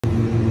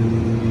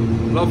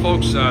Hello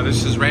folks,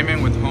 this is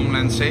Raymond with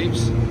Homeland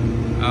Saves.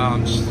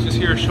 Just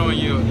here showing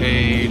you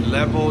a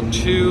level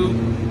 2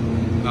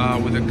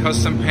 with a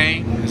custom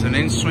paint. It's an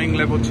Inswing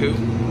level 2.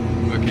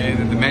 Okay,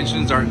 the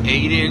dimensions are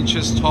 80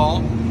 inches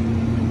tall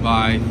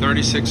by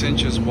 36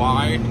 inches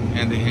wide,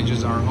 and the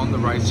hinges are on the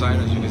right side,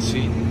 as you can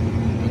see.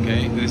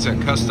 Okay, it's a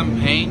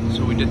custom paint,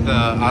 so we did the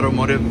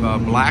automotive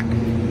black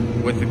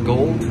with the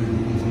gold.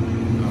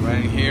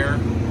 Right here,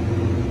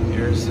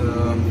 here's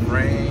the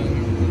frame.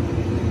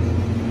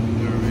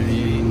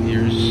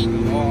 Here's the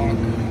lock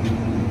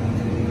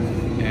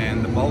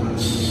and the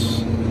bolts.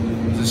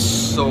 This is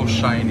so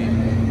shiny.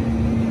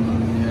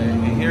 Okay,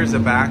 and here's the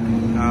back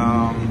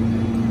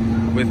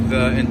with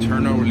the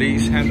internal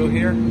release handle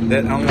here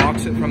that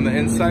unlocks it from the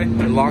inside.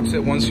 It locks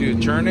it once you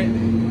turn it.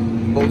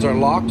 Bolts are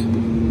locked,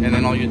 and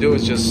then all you do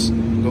is just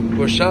go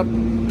push up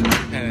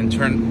and then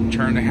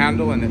turn the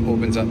handle, and it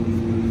opens up.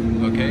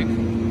 Okay,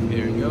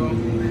 here we go.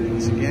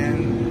 Once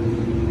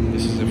again,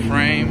 this is the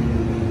frame.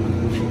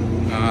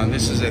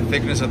 This is the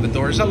thickness of the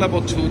door. It's a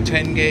level 2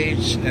 10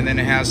 gauge, and then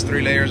it has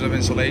 3 layers of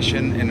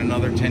insulation and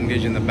another 10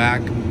 gauge in the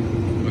back.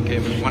 Okay,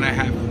 but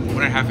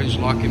 1.5 inch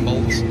locking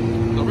bolts.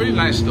 So really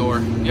nice door.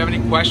 If you have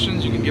any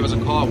questions, you can give us a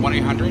call at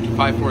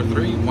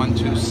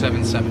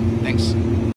 1-800-543-1277. Thanks.